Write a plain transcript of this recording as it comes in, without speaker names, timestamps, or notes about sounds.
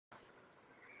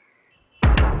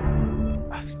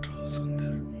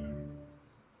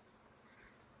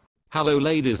Hello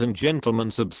ladies and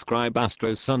gentlemen, subscribe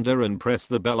Astro Sunder and press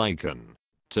the bell icon.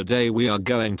 Today we are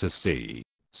going to see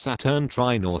Saturn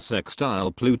trine or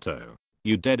sextile Pluto.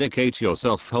 You dedicate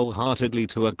yourself wholeheartedly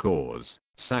to a cause,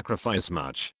 sacrifice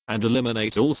much, and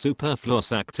eliminate all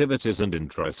superfluous activities and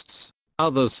interests.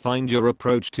 Others find your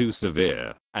approach too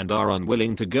severe and are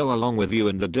unwilling to go along with you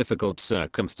in the difficult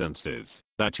circumstances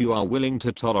that you are willing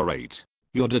to tolerate.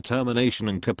 Your determination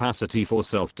and capacity for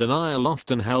self-denial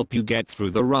often help you get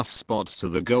through the rough spots to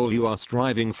the goal you are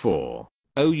striving for.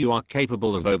 Oh, you are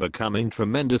capable of overcoming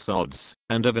tremendous odds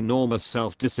and of enormous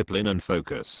self-discipline and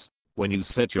focus. When you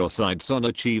set your sights on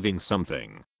achieving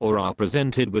something, or are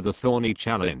presented with a thorny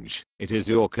challenge, it is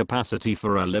your capacity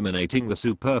for eliminating the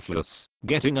superfluous,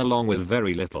 getting along with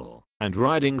very little, and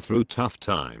riding through tough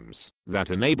times that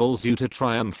enables you to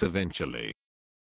triumph eventually.